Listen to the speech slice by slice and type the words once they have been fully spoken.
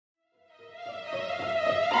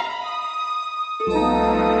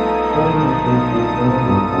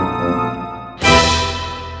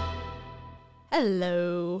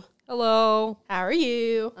Hello. Hello. How are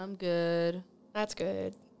you? I'm good. That's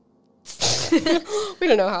good. We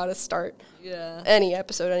don't know how to start any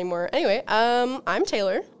episode anymore. Anyway, I'm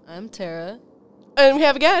Taylor. I'm Tara. And we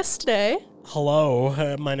have a guest today.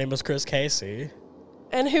 Hello, my name is Chris Casey.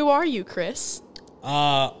 And who are you, Chris?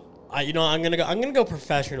 I'm gonna go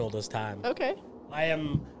professional this time. Okay. I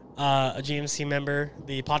am a GMC member,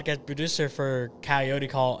 the podcast producer for Coyote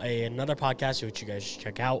Call, another podcast which you guys should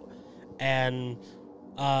check out, and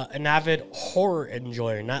an avid horror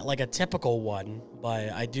enjoyer, not like a typical one,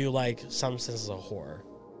 but I do like some senses of horror.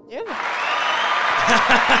 Yeah.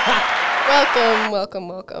 Welcome.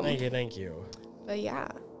 Thank you. But yeah,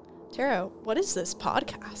 Tara, what is this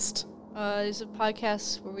podcast? It's a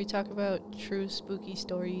podcast where we talk about true spooky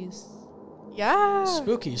stories. Yeah.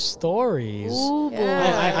 Spooky stories. Ooh, boy.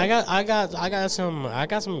 Yeah. I got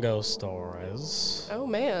some ghost stories. Oh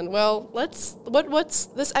man. Well, what's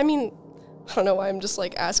this? I mean, I don't know why I'm just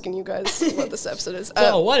like asking you guys what this episode is.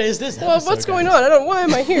 So what is this episode? Well, what's going on? Why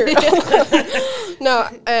am I here? No,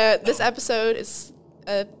 this episode is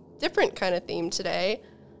a different kind of theme today.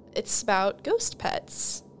 It's about ghost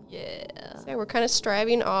pets. Yeah. So we're kind of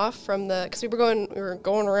striving off from because we were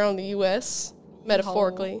going around the U.S.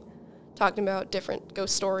 metaphorically, talking about different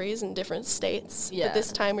ghost stories in different states. Yeah. But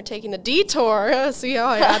this time we're taking a detour. See how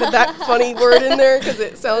I added that funny word in there because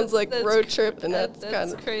it sounds like road trip, and that's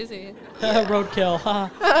kind of crazy. Roadkill.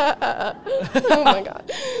 oh my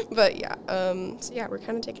god. But yeah, so yeah, we're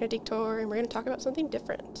kind of taking a detour, and we're gonna talk about something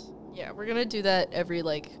different. Yeah, we're gonna do that every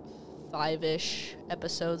 5-ish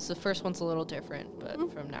episodes. The first one's a little different, but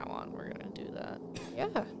from now on we're gonna do that. Yeah,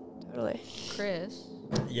 totally. Chris.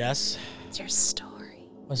 Yes. It's your story.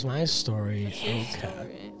 What's my story? Okay.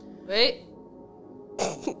 Story. Wait.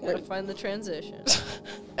 Gotta find the transition.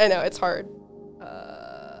 I know it's hard.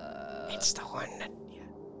 It's the one that. Yeah.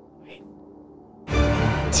 Wait.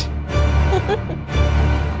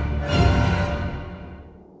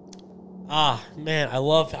 Man, I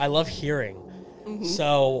love hearing. Mm-hmm.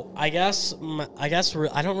 So I guess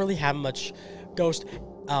I don't really have much ghost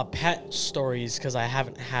pet stories because I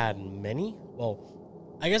haven't had many. Well,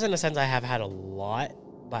 I guess in a sense I have had a lot,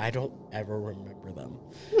 but I don't ever remember them.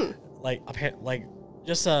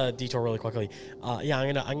 Just a detour really quickly. I'm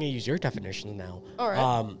gonna use your definitions now. All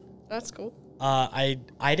right. That's cool. I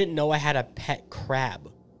didn't know I had a pet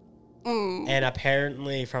crab. And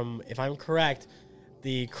apparently, if I'm correct,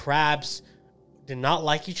 the crabs did not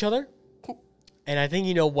like each other. And I think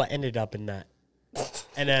you know what ended up in that.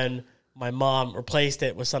 And then my mom replaced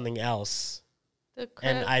it with something else.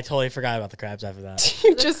 And I totally forgot about the crabs after that.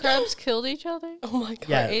 The crabs killed each other? Oh my god.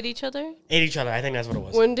 Yeah. Ate each other? Ate each other. I think that's what it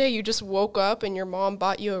was. One day you just woke up and your mom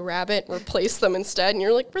bought you a rabbit and replaced them instead, and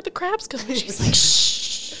you're like, "Where'd the crabs go?" And she's like,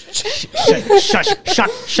 "Shh."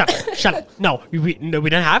 Shut. No, we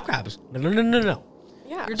didn't have crabs. No.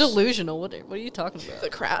 Yeah. You're delusional. What are you talking about? The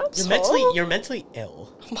crabs? You're mentally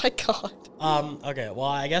ill. Oh my god. Okay, well,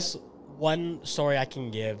 I guess one story I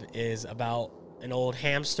can give is about an old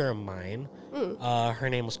hamster of mine. Her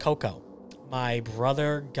name was Coco. My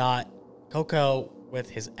brother got Coco with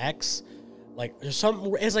his ex. It's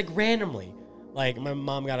randomly. My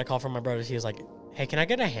mom got a call from my brother. He was like, "Hey, can I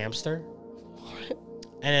get a hamster?" What?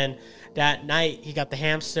 And then that night, he got the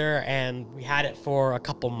hamster, and we had it for a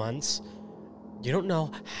couple months. You don't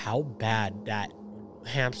know how bad that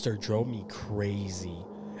hamster drove me crazy.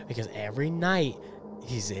 Because every night,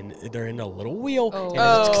 they're in a little wheel.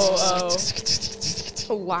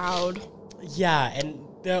 So loud. Yeah, and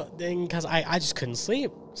because I just couldn't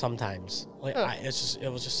sleep sometimes.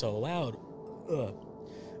 It was just so loud. Ugh.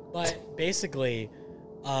 But basically,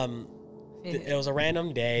 it was a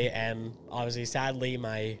random day, and obviously, sadly,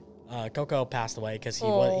 my Coco passed away because he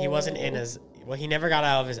wasn't in his. Well, he never got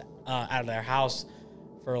out of their house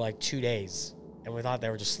for 2 days, and we thought they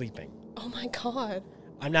were just sleeping. Oh my god.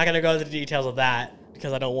 I'm not gonna go into the details of that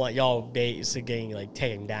because I don't want y'all basically getting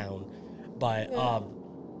taken down. But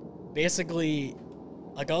basically,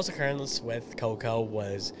 a ghost occurrence with Coco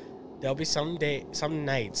was there'll be some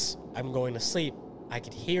nights I'm going to sleep, I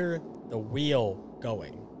could hear the wheel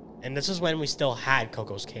going, and this is when we still had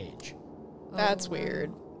Coco's cage. That's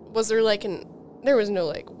weird. Was there there was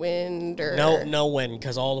no wind or no wind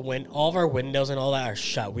because all of our windows and all that are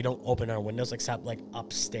shut. We don't open our windows except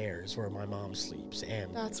upstairs where my mom sleeps,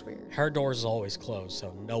 and that's weird. her doors is always closed,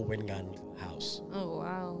 so no wind got into the house.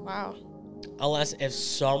 Oh Wow. Unless if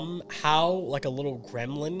somehow a little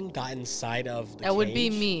gremlin got inside of the cage. That would be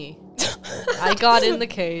me. I got in the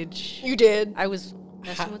cage. You did. I was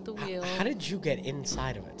messing with the wheel. How did you get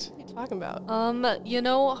inside of it? What are you talking about? Talk about,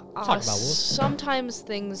 Will. Mm. Sometimes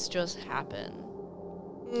things just happen.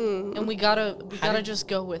 and we gotta just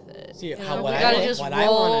go with it. See, you how- know? what We I gotta want- just what I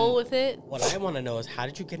roll wanna- with it. What I want to know is, how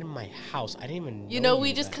did you get in my house? I didn't even know You know, we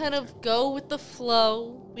you just guys. kind of go with the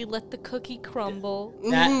flow. We let the cookie crumble.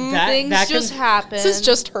 That Things just happen. This is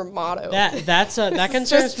just her motto. that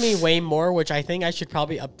concerns me way more, which I think I should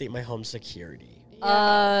probably update my home security.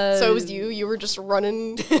 So it was you. You were just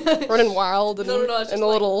running wild and, No, it's just in a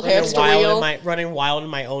like little hamster wheel. Running wild in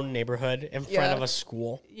my own neighborhood in front Yeah. of a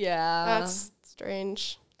school. Yeah. That's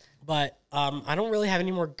strange. But I don't really have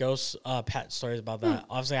any more ghost pet stories about that.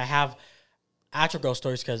 Obviously, I have actual ghost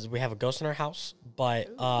stories because we have a ghost in our house. But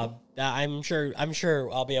I'm sure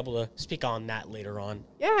I'll be able to speak on that later on.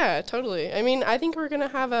 Yeah, totally. I mean, I think we're gonna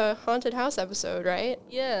have a haunted house episode, right?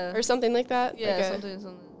 Yeah. Or something like that. Yeah, like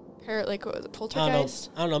something. like what was it, I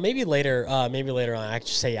poltergeist? don't know. Maybe later on, I could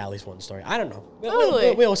say at least one story. I don't know.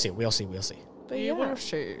 Totally. We'll see. We'll see. But You yeah, wanna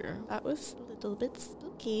share. that was a little bit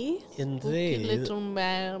spooky. Indeed, Little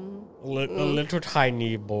man. a little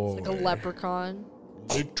tiny boy, Like a leprechaun.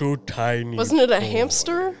 little tiny. Wasn't it a boy.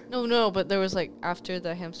 hamster? No, but there was like, after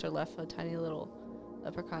the hamster left, a tiny little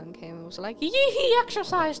leprechaun came and was like, yee,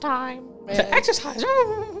 exercise time. Man, Exercise.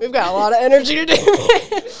 we've got a lot of energy to do.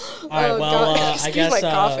 All right. Well, I excuse guess. my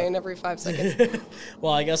coughing every 5 seconds.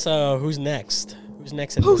 Well, I guess. Who's next? Who's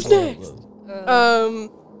next? In Who's this next?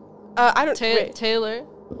 level? I don't. wait. Taylor.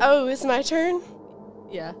 Oh, it's my turn.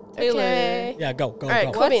 Yeah. Taylor. Okay. Yeah. Go. All right,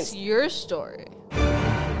 Go. cool. What's beans. your story?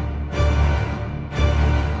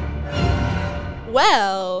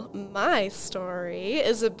 Well, my story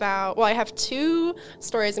is about. Well, I have 2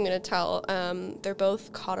 stories I'm going to tell. They're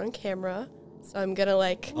both caught on camera, so I'm gonna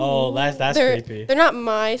like. Oh, that's creepy. They're not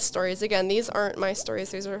my stories. Again, these aren't my stories.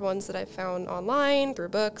 These are ones that I found online through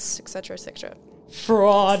books, etc., etc.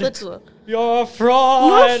 Fraud. Little- You're a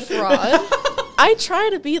fraud. Not fraud. I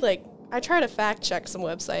try to fact check some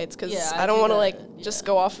websites because Yeah, I I don't do want to that, like just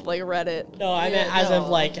go off of like Reddit. No, I meant Yeah, as no. if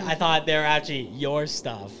like I thought they were actually your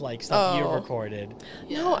stuff, like stuff you Oh. recorded.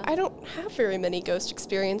 No, I don't have very many ghost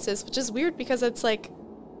experiences, which is weird because it's like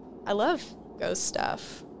I love ghost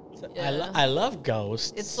stuff. Yeah. I love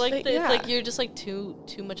ghosts. It's like But it's yeah. like you're just like too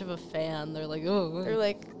much of a fan. They're like, oh, They're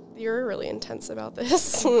like, you're really intense about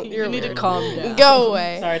this. you You're need to weird. calm down. Go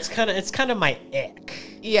away. sorry. It's kind of my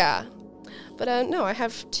ick. Yeah. But no, I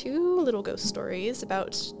have 2 little ghost stories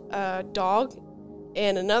about a dog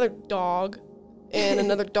and another dog and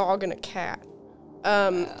another dog and a cat.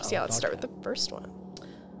 So yeah, let's start with the first one.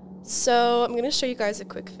 So I'm going to show you guys a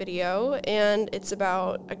quick video, and it's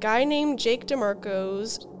about a guy named Jake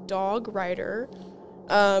DeMarco's dog Ryder.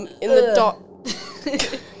 In the dog...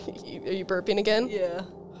 Are you burping again? Yeah.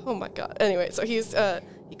 Oh my god. Anyway, so he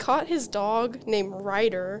caught his dog named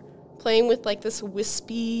Ryder playing with like this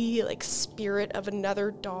wispy like spirit of another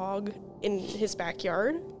dog in his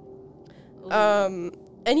backyard.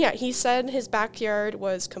 And yeah, he said his backyard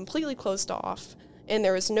was completely closed off and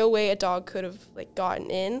there was no way a dog could have like gotten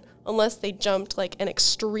in unless they jumped like an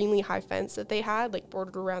extremely high fence that they had like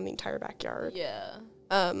bordered around the entire backyard. Yeah.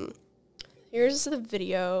 Here's the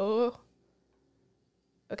video.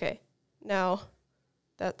 Okay. Now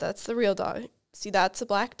that's the real dog. See, that's a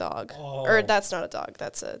black dog. Oh. Or that's not a dog.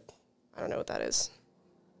 That's I don't know what that is.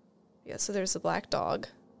 Yeah, so there's the black dog.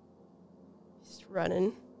 He's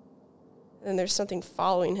running. And then there's something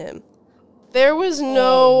following him. There was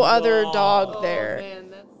no other dog there.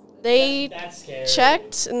 Man, They That's scary.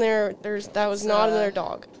 checked and that was not another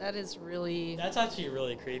dog. that is really That's actually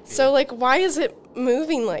really creepy. So like why is it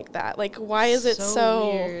moving like that? Like why is it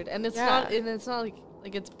so weird? And it's Yeah. not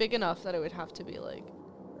like it's big enough that it would have to be like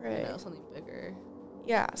right? something bigger,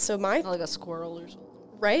 Yeah. So my not like a squirrel or something.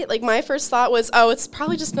 right? Like my first thought was, oh, it's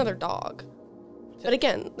probably just another dog. But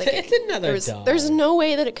again, like It's another dog. There's no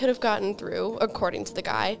way that it could have gotten through, according to the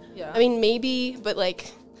guy. Yeah. I mean, maybe, but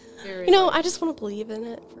like, Very, you know, like, I just want to believe in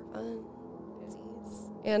it for fun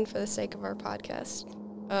and for the sake of our podcast.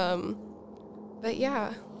 But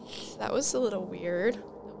yeah, that was a little weird.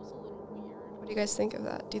 What do you guys think of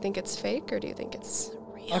that? Do you think it's fake or do you think it's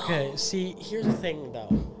real? Okay, see, here's the thing,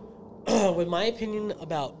 though. With my opinion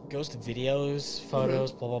about ghost videos,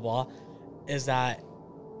 photos, blah, blah, blah, is that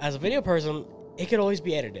as a video person, it could always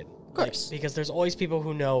be edited. Of course. because there's always people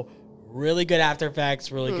who know really good After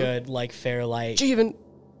Effects, really good, like, Fairlight. Jeevan.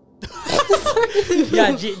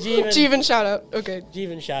 Yeah, Jeevan. Jeevan, shout out. Okay.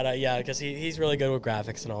 Jeevan shout out, yeah, because he's really good with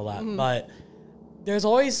graphics and all that. But there's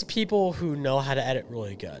always people who know how to edit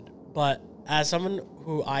really good. But as someone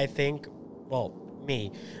who I think, well,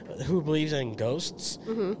 me, who believes in ghosts,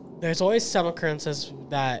 there's always some occurrences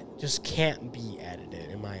that just can't be edited,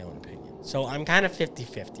 in my own opinion. So I'm kind of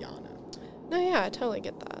 50-50 on it. No, yeah, I totally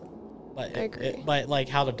get that. But I agree. but like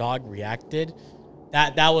how the dog reacted,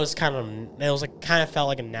 that was kind of felt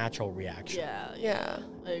like a natural reaction. Yeah.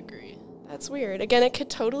 I agree. That's weird. Again, it could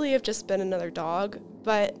totally have just been another dog,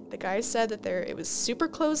 but the guy said that it was super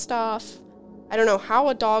closed off. I don't know how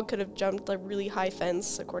a dog could have jumped a really high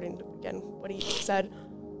fence, according to, again, what he said.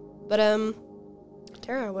 But,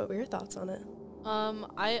 Tara, what were your thoughts on it?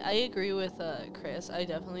 I agree with Chris. I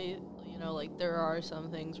definitely, like, there are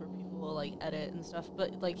some things where people will, like, edit and stuff,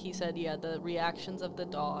 but like he said, yeah, the reactions of the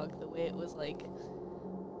dog, the way it was, like,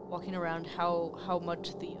 walking around, how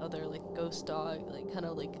much the other, like, ghost dog, like, kind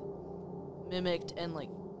of, like, mimicked it,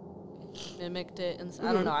 and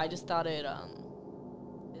I don't know, I just thought it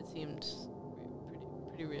seemed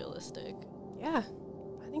pretty realistic. Yeah,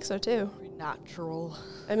 I think so too. Pretty natural.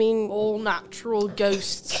 I mean, All natural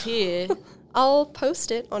ghosts here. I'll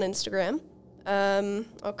post it on Instagram.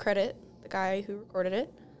 I'll credit the guy who recorded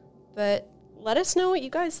it, but let us know what you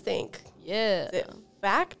guys think. Yeah. Is it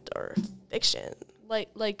fact or fiction?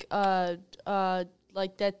 Like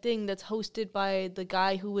that thing that's hosted by the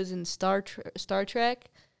guy who was in Star Trek.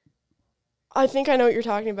 I think I know what you're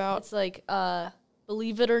talking about. It's like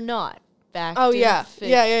Believe It or Not. Fact Oh, or yeah.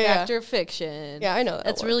 Yeah. Fact or fiction. Yeah, I know that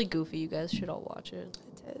That's one. really goofy. You guys should all watch it.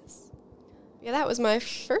 It is. Yeah, that was my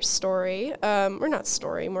first story. Or not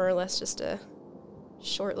story, more or less just a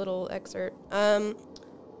short little excerpt.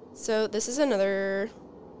 So this is another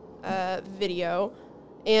video,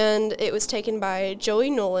 and it was taken by Joey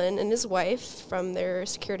Nolan and his wife from their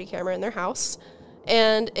security camera in their house,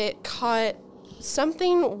 and it caught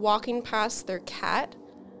something walking past their cat,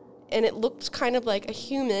 and it looked kind of like a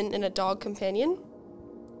human and a dog companion.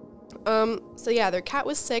 So yeah, their cat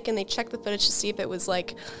was sick, and they checked the footage to see if it was,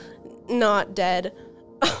 like, not dead.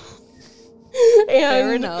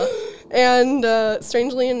 Fair enough. And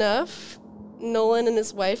strangely enough, Nolan and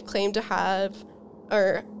his wife claim to have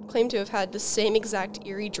had the same exact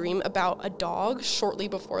eerie dream about a dog shortly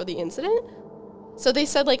before the incident. So they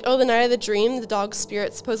said, like, the night of the dream, the dog's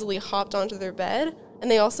spirit supposedly hopped onto their bed.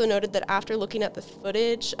 And they also noted that after looking at the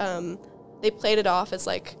footage, they played it off as,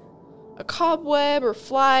 like, a cobweb or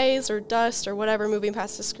flies or dust or whatever moving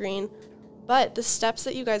past the screen. But the steps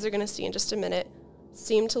that you guys are going to see in just a minute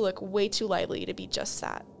seem to look way too lively to be just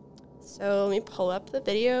that. So let me pull up the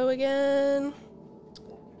video again.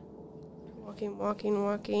 Walking.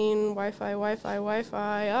 Wi-Fi.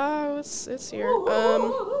 Oh, it's here.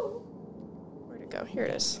 Where'd it go? Here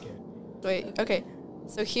it is. Wait, okay.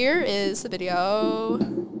 So here is the video.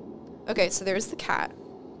 Okay, so there's the cat.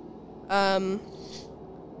 Okay,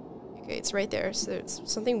 it's right there. So it's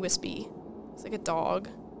something wispy. It's like a dog.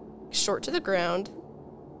 Short to the ground.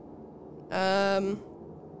 Yeah,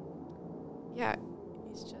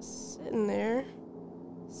 he's just sitting there.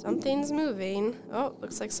 Something's moving. Oh,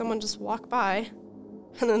 looks like someone just walked by.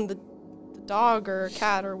 And then the dog or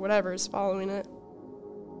cat or whatever is following it.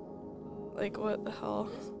 Like, what the hell?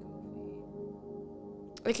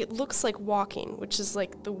 Like, it looks like walking, which is,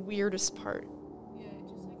 like, the weirdest part. Yeah,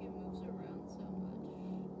 just like it moves around so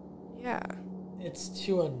much. Yeah, It's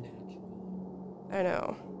too unnatural. I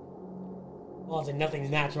know. Well, it's like nothing's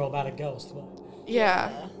natural about a ghost, but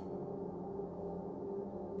Yeah.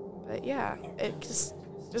 But yeah, it just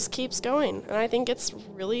keeps going. And I think it's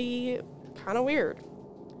really kind of weird.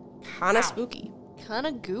 Kind of spooky. Kind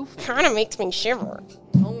of goofy. Kind of makes me shiver.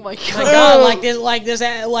 Oh my god. my God,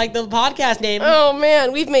 like the podcast name. Oh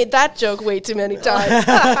man, we've made that joke way too many times.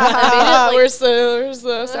 Where's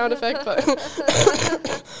the sound effect button?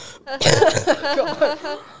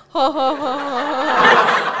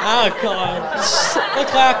 Oh God, the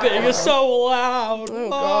clapping is so loud. Oh,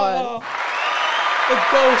 God. The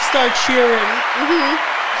ghosts start cheering.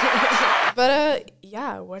 But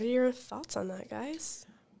yeah, what are your thoughts on that, guys?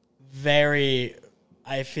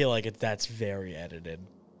 I feel like that's very edited.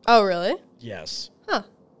 Oh really? Yes. Huh?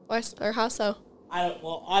 Why or how so?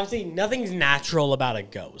 Well, obviously, nothing's natural about a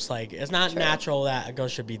ghost. Like, it's not natural that a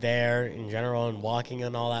ghost should be there in general and walking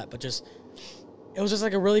and all that, but it was just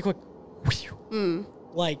like a really quick,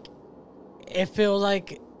 like, it feels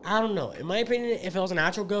like, I don't know. In my opinion, if it was a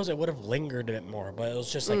natural ghost, it would have lingered a bit more, but it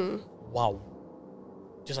was just like, wow.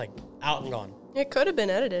 Just like, out and gone. It could have been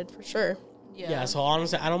edited for sure. Yeah, so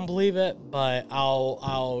honestly, I don't believe it, but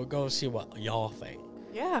I'll go see what y'all think.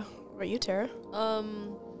 Yeah. What about you, Tara?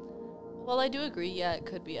 Well, I do agree, yeah, it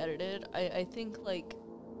could be edited. I think, like,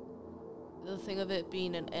 the thing of it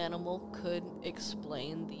being an animal could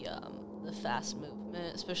explain the fast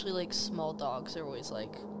movement, especially, like, small dogs are always,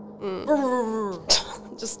 like...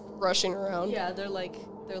 Just rushing around. Yeah, they're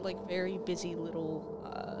very busy little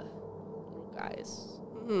guys.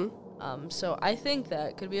 Mm-hmm. So I think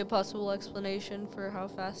that could be a possible explanation for how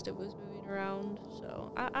fast it was moving around.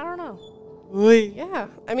 So, I don't know. Yeah,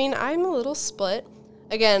 I mean, I'm a little split.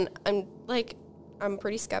 Again, I'm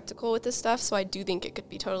pretty skeptical with this stuff, so I do think it could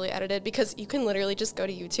be totally edited because you can literally just go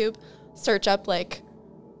to YouTube, search up like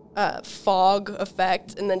fog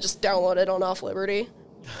effect, and then just download it on Off Liberty.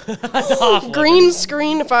 Green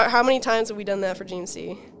screen. How many times have we done that for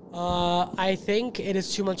GMC? I think it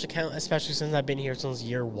is too much to count, especially since I've been here since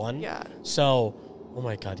year 1. Yeah. So, oh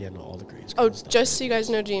my god, yeah, no, all the green screen Oh, stuff. just so you guys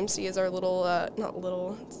know, GMC is our little, not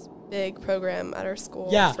little, it's big program at our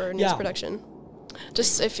school for news production.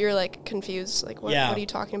 Just if you're like confused, like what are you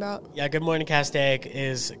talking about? Yeah, Good Morning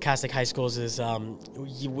Castaic High Schools is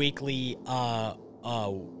weekly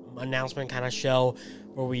announcement kind of show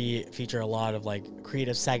where we feature a lot of like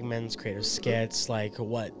creative segments, creative skits, like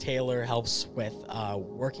what Taylor helps with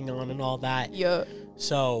working on and all that. Yeah.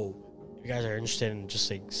 So if you guys are interested in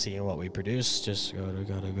just like seeing what we produce, just go to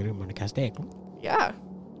Good Morning Castaic. Yeah,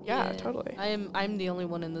 totally. I'm the only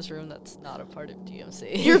one in this room that's not a part of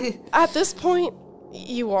GMC. You're at this point,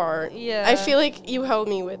 you are. Yeah. I feel like you help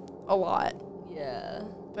me with a lot. Yeah.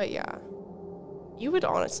 But yeah, you would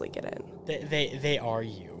honestly get in. They are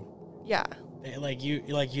you. Yeah.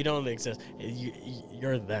 You don't exist.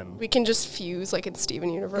 You're them. We can just fuse like in Steven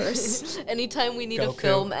Universe. Anytime we need to Goku.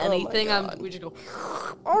 film anything, God. we just go.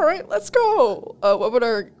 All right, let's go. What would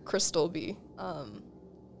our crystal be?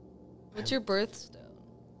 What's your birthstone?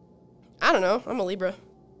 I don't know. I'm a Libra.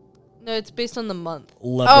 No, it's based on the month.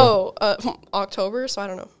 Oh, October. So I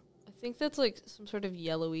don't know. I think that's like some sort of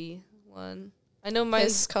yellowy one. I know mine's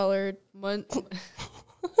Piss colored.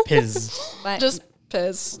 Piz. Just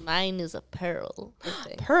piss. Mine is a pearl. I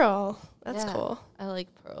think. Pearl. That's Yeah, cool. I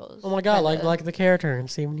like pearls. Oh my god, like the character in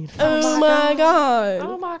Steven Universe. Oh my god.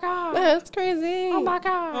 Oh my god. That's crazy. Oh my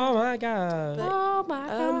god. Oh my god. Oh my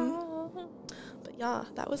god. But yeah,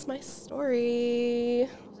 that was my story.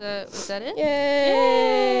 Was that it?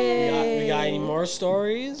 Yay! We got any more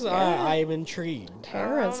stories? I am intrigued.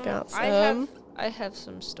 Tara's got some. I have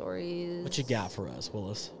some stories. What you got for us,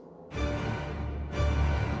 Willis?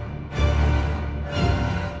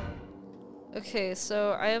 Okay,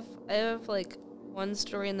 so I have like one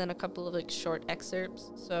story and then a couple of like short excerpts.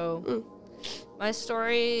 So my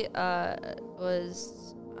story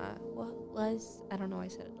was I don't know why I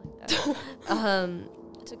said it like that.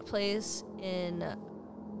 It took place in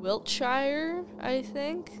Wiltshire, I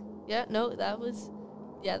think. Yeah, no, that's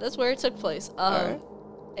where it took place.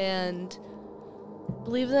 And I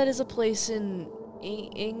believe that is a place in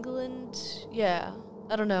England. Yeah,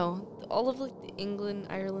 I don't know. All of like the England,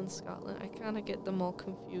 Ireland, Scotland, I kind of get them all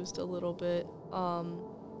confused a little bit.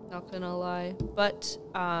 Not gonna lie, but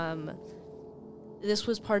this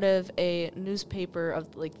was part of a newspaper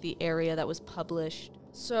of like the area that was published.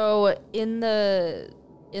 So in the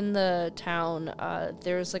town,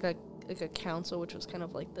 there's like a council, which was kind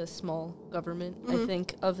of like the small government, I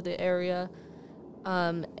think, of the area.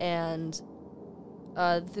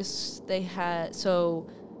 So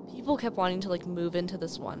people kept wanting to like move into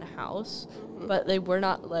this one house, but they were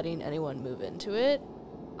not letting anyone move into it.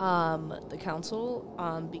 The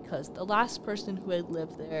council, because the last person who had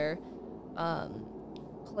lived there,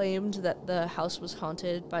 claimed that the house was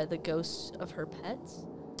haunted by the ghosts of her pets.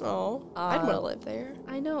 Oh, I'd want to live there.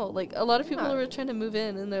 I know, like a lot of people were trying to move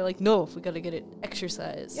in, and they're like, "No, we got to get it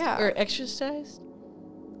exercised." Yeah, or exercised.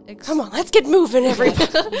 Come on, let's get moving,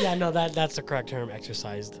 everybody. Yeah, no, that's the correct term,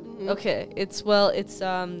 exercised. Okay, it's when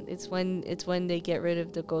they get rid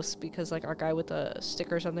of the ghosts, because like our guy with a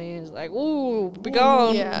stick or something is like, "Ooh, be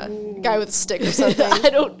gone." Yeah, guy with a stick or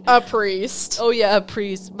something. A priest. Oh yeah, a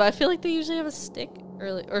priest. But I feel like they usually have a stick,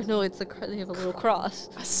 or no, they have a little cross.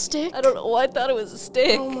 A stick? I don't know. I thought it was a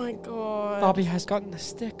stick. Oh my god. Bobby has gotten a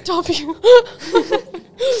stick. Oh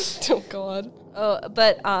god. Oh,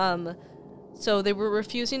 but so they were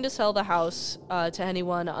refusing to sell the house to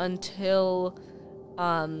anyone until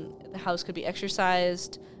the house could be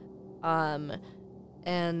exorcised.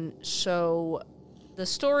 And so the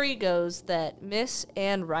story goes that Miss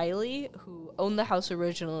Anne Riley, who owned the house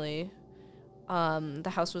originally,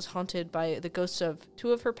 the house was haunted by the ghosts of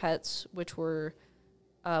two of her pets, which was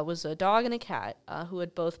a dog and a cat, who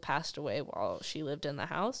had both passed away while she lived in the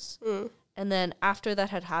house. And then after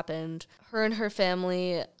that had happened, her and her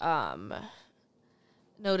family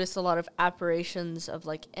noticed a lot of apparitions of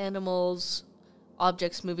like animals,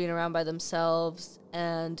 objects moving around by themselves,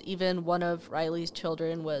 and even one of Riley's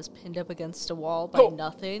children was pinned up against a wall by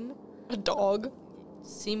nothing. A dog?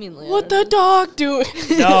 Seemingly. What the dog doing?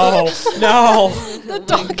 No. The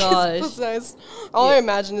dog gosh. is possessed. All I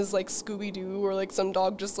imagine is like Scooby-Doo or like some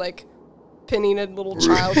dog just like pinning a little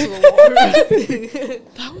child to the wall.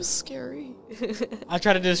 That was scary. I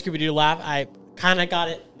tried to do a Scooby-Doo laugh. I kind of got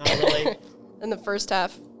it. Not really. In the first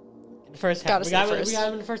half. The first half. Gotta say first. We got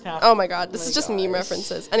him in the first half. Oh my god, this Oh is my just meme gosh.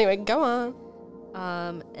 references. Anyway, go on.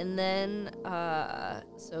 And then,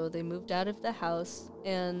 so they moved out of the house,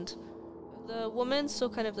 and the woman still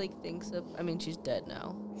kind of, like, thinks of, I mean, she's dead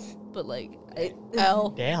now, but, like, L.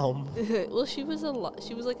 Damn. well, she was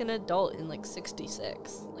like, an adult in, like, 66,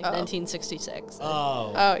 like, 1966.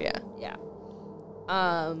 Oh. Oh yeah. Yeah.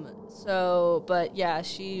 So, but, yeah,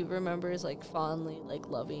 she remembers, like, fondly, like,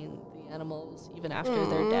 loving the animals, even after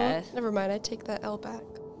their death. Never mind, I take that L back.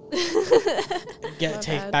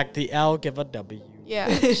 Take bad. back the L, give a W.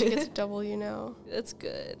 Yeah, she gets a W now. That's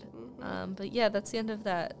good. But yeah, that's the end of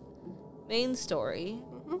that main story.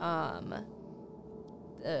 And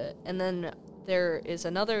then there is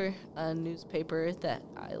another newspaper that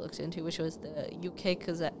I looked into, which was the UK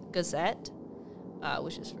Gazette,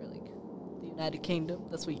 which is for like the United Kingdom.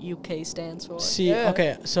 That's what UK stands for. See, Yeah.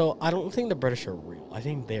 okay, so I don't think the British are real. I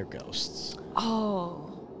think they're ghosts. Oh.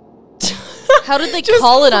 How did they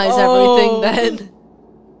colonize everything then?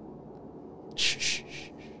 Shh, shh,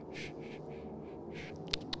 shh, shh, shh.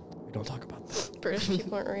 We don't talk about that. British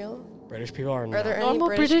people aren't real. British people are Are not. there any Normal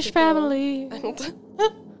British people? family.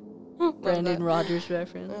 Love Brandon that. Rogers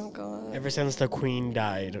reference. Oh god. Ever since the Queen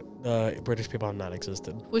died, the British people have not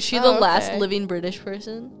existed. Was she Oh, the last okay. living British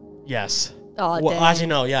person? Yes. Oh, Well, dang. actually,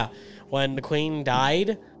 no, yeah. When the Queen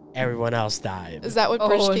died, everyone else died. Is that what Oh,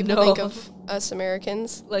 British people no. think of us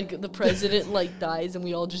Americans? Like the president like dies and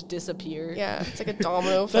we all just disappear. Yeah, it's like a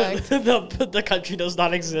domino effect. the country does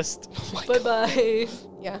not exist. Bye bye.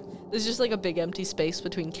 Yeah. There's just like a big empty space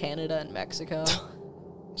between Canada and Mexico.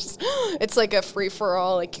 It's like a free for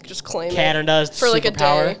all. Like you just claim Canada is it for like a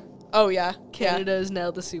superpower. day. Oh yeah. Canada is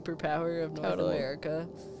now the superpower of North Totally. America.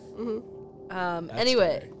 Mm-hmm.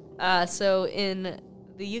 Anyway, so in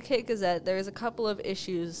the UK Gazette, there's a couple of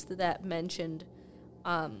issues that mentioned,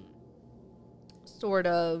 sort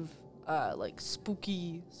of, like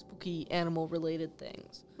spooky animal related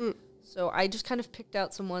things. Mm. So I just kind of picked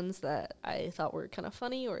out some ones that I thought were kind of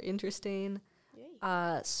funny or interesting.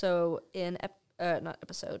 So in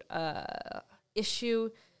issue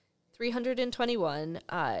 321,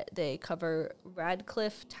 they cover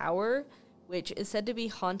Radcliffe Tower, which is said to be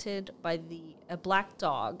haunted by a black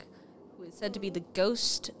dog, who is said to be the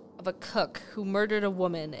ghost of a cook who murdered a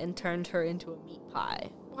woman and turned her into a meat pie.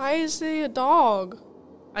 Why is he a dog?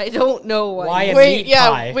 I don't know why. Why a Wait, meat yeah,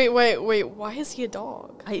 pie? wait. Why is he a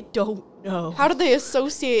dog? I don't know. How did they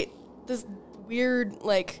associate this weird,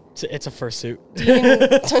 like, It's a fursuit.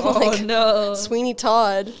 Oh like no, Sweeney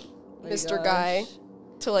Todd, My Mr. Guy, gosh.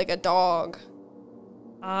 to like a dog?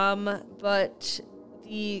 But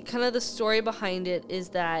the kind of the story behind it is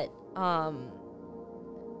that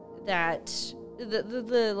that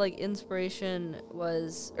the like inspiration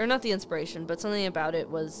was, or not the inspiration, but something about it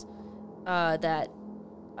was that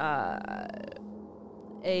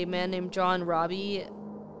a man named John Robbie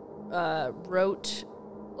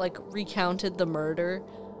recounted the murder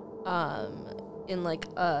in like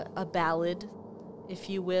a ballad, if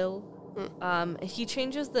you will. He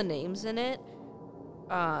changes the names in it,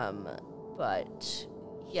 but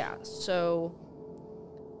yeah, so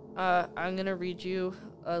I'm gonna read you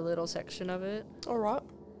a little section of it. All right.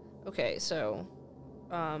 Okay, so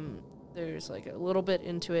there's like a little bit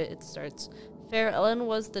into it. It starts, Fair Ellen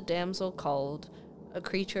was the damsel called, a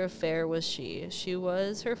creature fair was she. She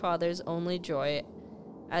was her father's only joy,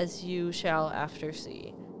 as you shall after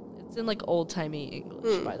see. It's in like old-timey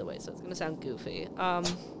English, by the way, so it's gonna sound goofy.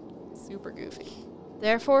 Super goofy.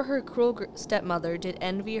 Therefore her cruel stepmother did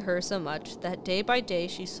envy her so much, that day by day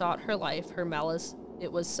she sought her life, her malice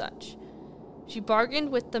it was such. She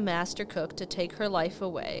bargained with the master cook to take her life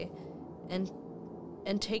away, and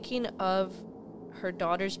taking of her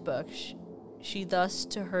daughter's book, she thus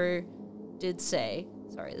to her did say,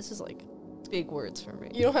 sorry, this is like big words for me.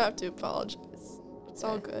 You don't have to apologize. It's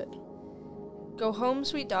all good. Go home,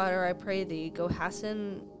 sweet daughter, I pray thee, go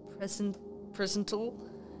hasten presental,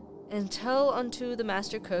 and tell unto the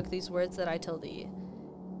master cook these words that I tell thee.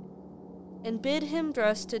 And bid him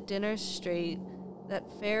dress to dinner straight that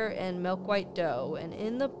fair and milk-white dough, and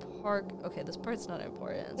in the park... Okay, this part's not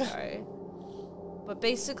important, sorry. But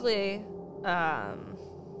basically, so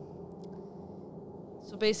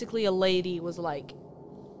basically a lady was like,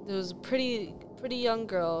 there was a pretty young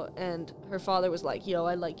girl, and her father was like, yo,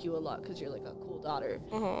 I like you a lot because you're like a cool daughter.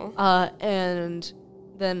 And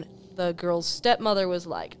then the girl's stepmother was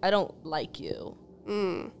like, I don't like you.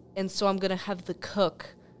 And so I'm going to have the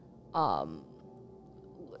cook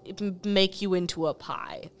make you into a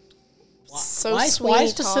pie. So why Sweeney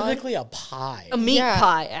specifically a pie? A meat Yeah.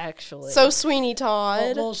 pie, actually. So Sweeney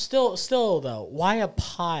Todd. Well, still though, why a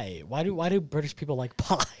pie? Why do British people like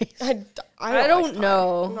pies? I don't like pie.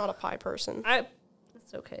 know. I'm not a pie person.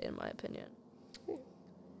 It's okay in my opinion.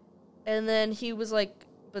 And then he was like,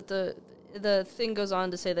 but the thing goes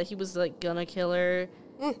on to say that he was like gonna kill her,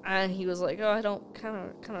 and he was like, oh, I don't kind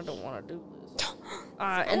of don't want to do this.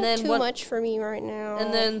 And then too much for me right now.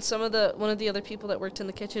 And then one of the other people that worked in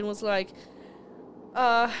the kitchen was like,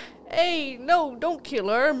 hey, no, don't kill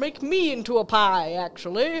her. Make me into a pie,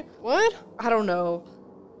 actually. What? I don't know.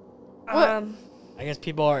 What? I guess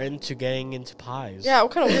people are into getting into pies. Yeah,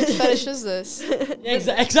 what kind of weird fetish is this?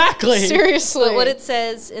 Exactly. Seriously. But what it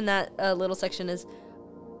says in that little section is,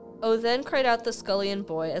 oh, then cried out the scullion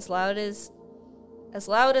boy, as loud as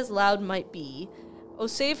loud might be. Oh,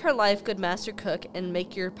 save her life, good master cook, and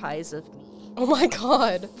make your pies of me. Oh my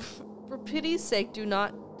god. For pity's sake, do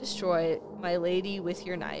not destroy my lady with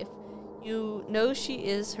your knife. You know she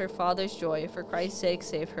is her father's joy. For Christ's sake,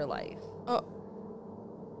 save her life. Oh.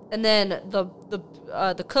 And then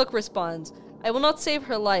the cook responds, I will not save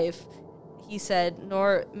her life, he said,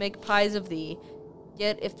 nor make pies of thee.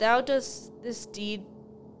 Yet if thou dost this deed,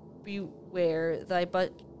 beware, thy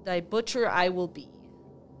butcher I will be.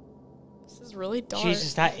 This is really dark.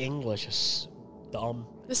 Jesus, that English is dumb.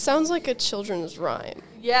 This sounds like a children's rhyme.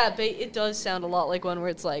 Yeah, but it does sound a lot like one where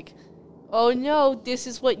it's like, oh no, this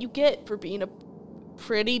is what you get for being a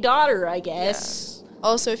pretty daughter, I guess.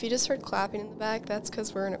 Also, if you just heard clapping in the back, that's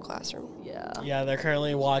because we're in a classroom. Yeah. Yeah, they're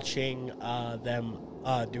currently watching them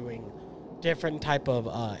doing different type of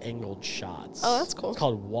angled shots. Oh, that's cool. It's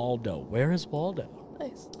called Waldo. Where is Waldo?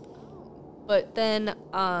 Nice. But then,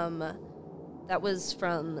 that was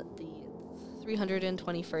from the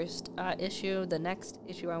 321st issue. The next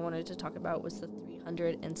issue I wanted to talk about was the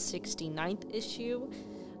 369th issue,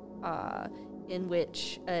 in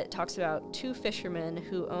which it talks about two fishermen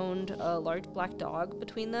who owned a large black dog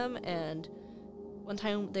between them, and one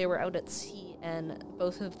time they were out at sea, and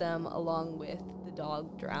both of them, along with the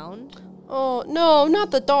dog, drowned. Oh, no,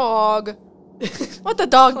 not the dog. What the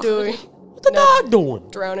dog doing? What the dog doing?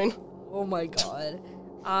 Drowning. Oh my god.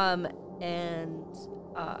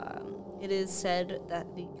 It is said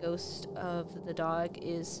that the ghost of the dog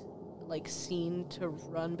is like seen to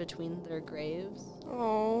run between their graves.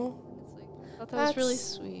 Oh, It's like, I thought that was really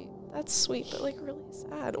sweet. that's sweet, but like really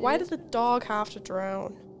sad. Why is did the dog have to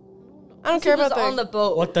drown? I don't care He was about on the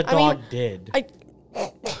boat. What the I mean, dog did.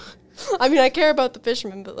 I mean, I care about the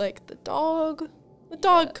fisherman, but like the dog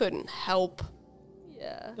couldn't help.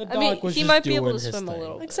 Yeah. The I mean, dog was he just might be able doing to his swim a thing.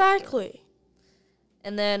 little bit. Exactly.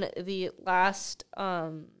 And then the last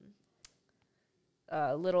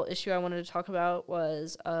little issue I wanted to talk about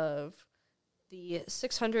was of the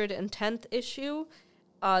 610th issue.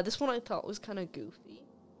 This one I thought was kind of goofy.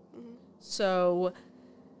 Mm-hmm. So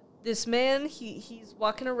this man, he's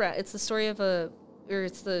walking around. It's the story of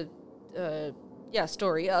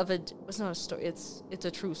story of a. It's not a story. It's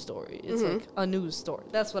a true story. It's like a news story.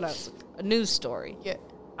 That's what I was. A news story. Yeah.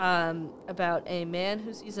 About a man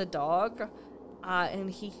who sees a dog, and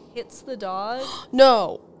he hits the dog,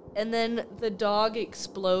 No. and then the dog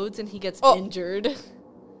explodes and he gets Oh. injured.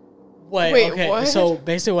 Wait, okay. what? So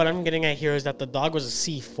basically, what I'm getting at here is that the dog was a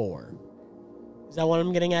C4. Is that what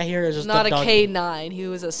I'm getting at here? Is just Not the a dog? K9. He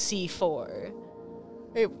was a C4.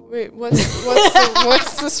 Wait,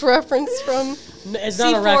 what's this reference from? It's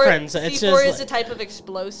not a reference. C4 It's just. is a type of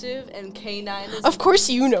explosive, and K9 is. Of course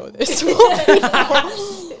you know this. But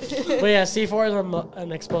yeah, C4 is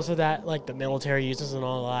an explosive that like the military uses and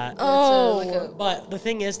all that. Oh. But the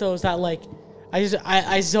thing is though is that like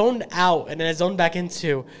I zoned out and then I zoned back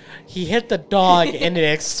into he hit the dog and it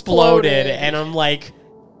exploded and I'm like,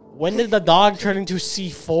 when did the dog turn into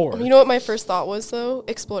C4? You know what my first thought was though?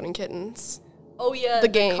 Exploding kittens. Oh yeah, The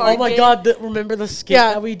game. card Oh my game. god, remember the skit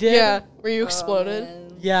that we did? Yeah, where you exploded.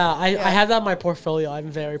 Man. Yeah, I Yeah. have that in my portfolio. I'm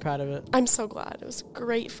very proud of it. I'm so glad. It was a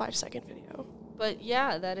great 5-second video. But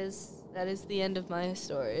yeah, that is the end of my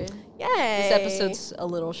story. Yay. This episode's a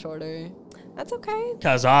little shorter. That's okay.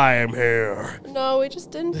 Cause I am here. No, we just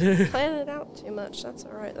didn't plan it out too much. That's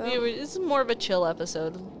all right though. This is more of a chill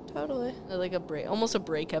episode, Totally. like a break, almost a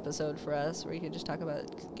break episode for us, where you can just talk about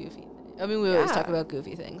goofy. I mean, we always Yeah. talk about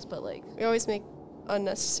goofy things, but like, We always make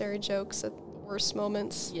unnecessary jokes at the worst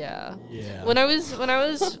moments. yeah. Yeah. When I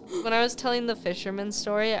was telling the fisherman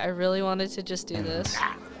story, I really wanted to just do this.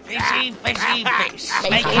 Fishy, fishy, fish.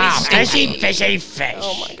 Make fishy, fishy, fish.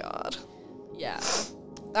 Oh my god. Yeah,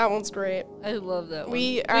 That one's great. I love that one. We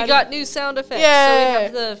We added- got new sound effects. So Yay! we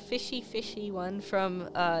have the fishy one from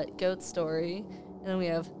Goat Story, and then we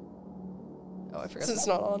have Oh, I forgot. Since it's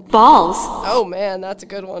not on. balls, Oh man, that's a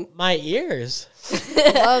good one. My ears.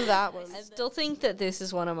 Love that one. I still think that this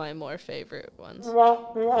is one of my more favorite ones. Yeah,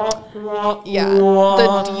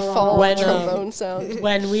 the default When, trombone sound.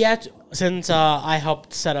 When we since I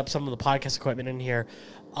helped set up some of the podcast equipment in here,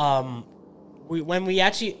 when we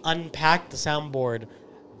actually unpacked the soundboard,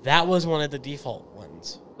 that was one of the default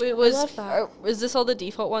ones. Wait, love that. is this all the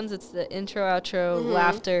default ones? It's the intro, outro,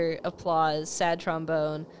 laughter, applause, sad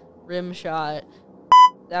trombone, rim shot,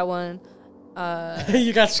 that one.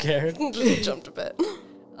 You got scared. Just jumped a bit.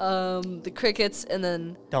 The crickets, and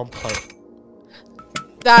then Don't play.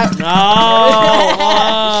 That No.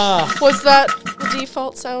 was that the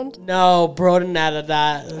default sound. No, Broden added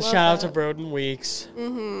that. Shout out to that. Broden Weeks.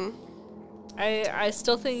 I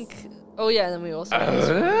still think. Oh yeah, and then we also.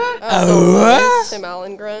 Tim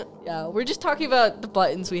Allen grunt. Yeah, we're just talking about the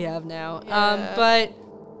buttons we have now. Yeah. But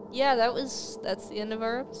yeah, that's the end of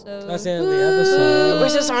our episode. That's the end of the episode.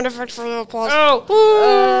 Where's the sound effect for the applause? Oh.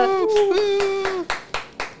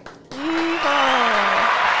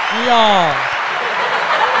 Y'all.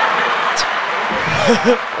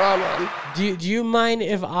 Wrong one. Do you mind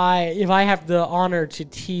if I have the honor to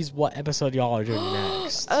tease what episode y'all are doing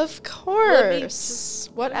next? Of course.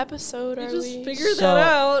 What episode are Just we? figure that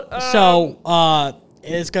out.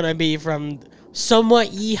 It's gonna be from Somewhat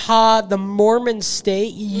Yeehaw, the Mormon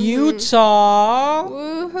State, Utah,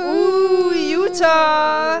 Woohoo,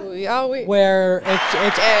 Utah. Yeah, where it's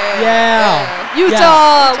Yeah.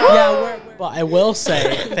 Utah. But I will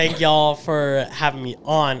say thank y'all for having me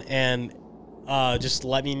on, and just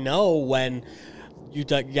let me know when you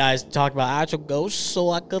guys talk about actual ghosts, so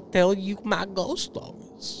I could tell you my ghost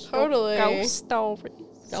stories. Totally. Ghost stories.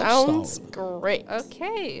 Sounds great.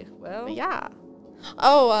 Okay. Well. Yeah.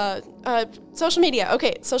 Oh, social media.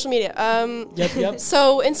 Okay, social media. Yep.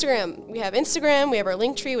 So Instagram. We have Instagram. We have our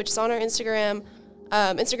link tree, which is on our Instagram.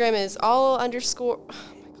 Instagram is all underscore. Oh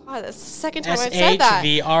my god, that's the second time I've said that.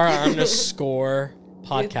 SHVR_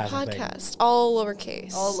 podcast. I think. Podcast. All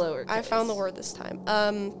lowercase. All lowercase. I found the word this time.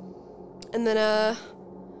 And then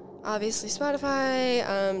obviously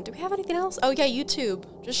Spotify. Do we have anything else? Oh yeah, YouTube.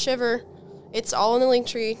 Just Shiver. It's all in the link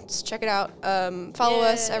tree. Just check it out. Follow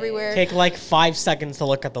us everywhere. Take like 5 seconds to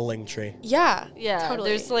look at the link tree. Yeah. Yeah. Totally.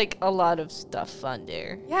 There's like a lot of stuff on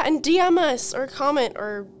there. Yeah, and DM us or comment,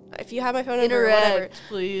 or if you have my phone number or whatever. Interact,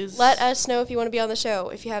 please. Let us know if you want to be on the show.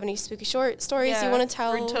 If you have any spooky short stories you want to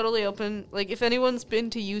tell. We're totally open. Like, if anyone's been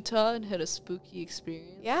to Utah and had a spooky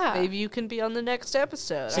experience, Yeah. maybe you can be on the next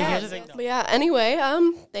episode. See, here's the thing, though. But yeah, anyway,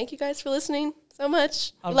 thank you guys for listening so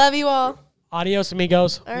much. Um, Love you all. Adios,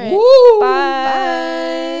 amigos. All right. Woo!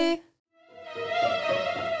 Bye.